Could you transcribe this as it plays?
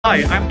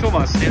Hi, I'm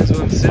Thomas.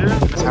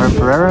 Aaron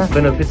Pereira.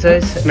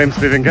 Name's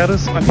Vivian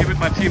Gaddis. I'm here with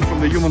my team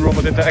from the Human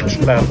Robot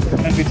Interaction Lab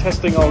and we're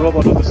testing our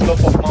robot on the slope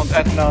of Mount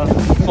Etna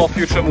for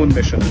future moon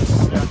mission.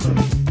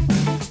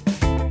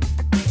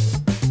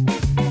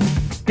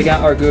 We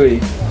got our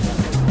GUI.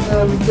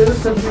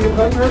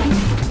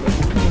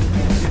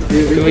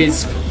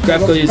 GUI's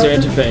graphical user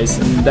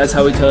interface, and that's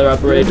how we color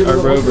operate our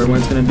rover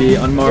when it's going to be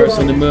on Mars,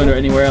 on the moon, or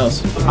anywhere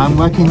else. I'm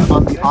working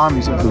on the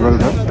arms of the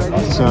rover,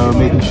 so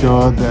making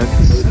sure that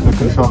the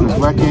control is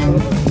working,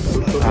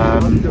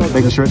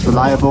 making sure it's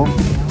reliable,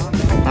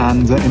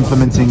 and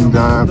implementing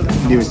the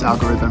newest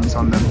algorithms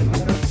on them.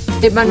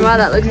 Hey Benoit,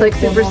 that looks like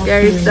super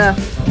scary stuff.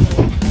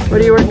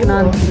 What are you working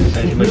on?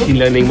 A machine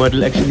learning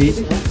model actually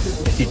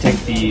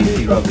detect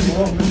the rocks.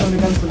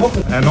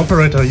 An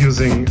operator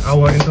using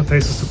our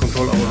interfaces to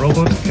control our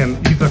robot can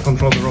either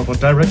control the robot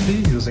directly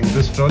using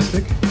this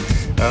joystick,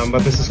 but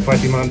this is quite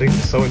demanding,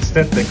 so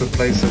instead they could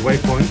place a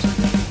waypoint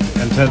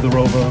and tell the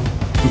rover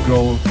to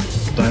go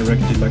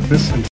directly like this.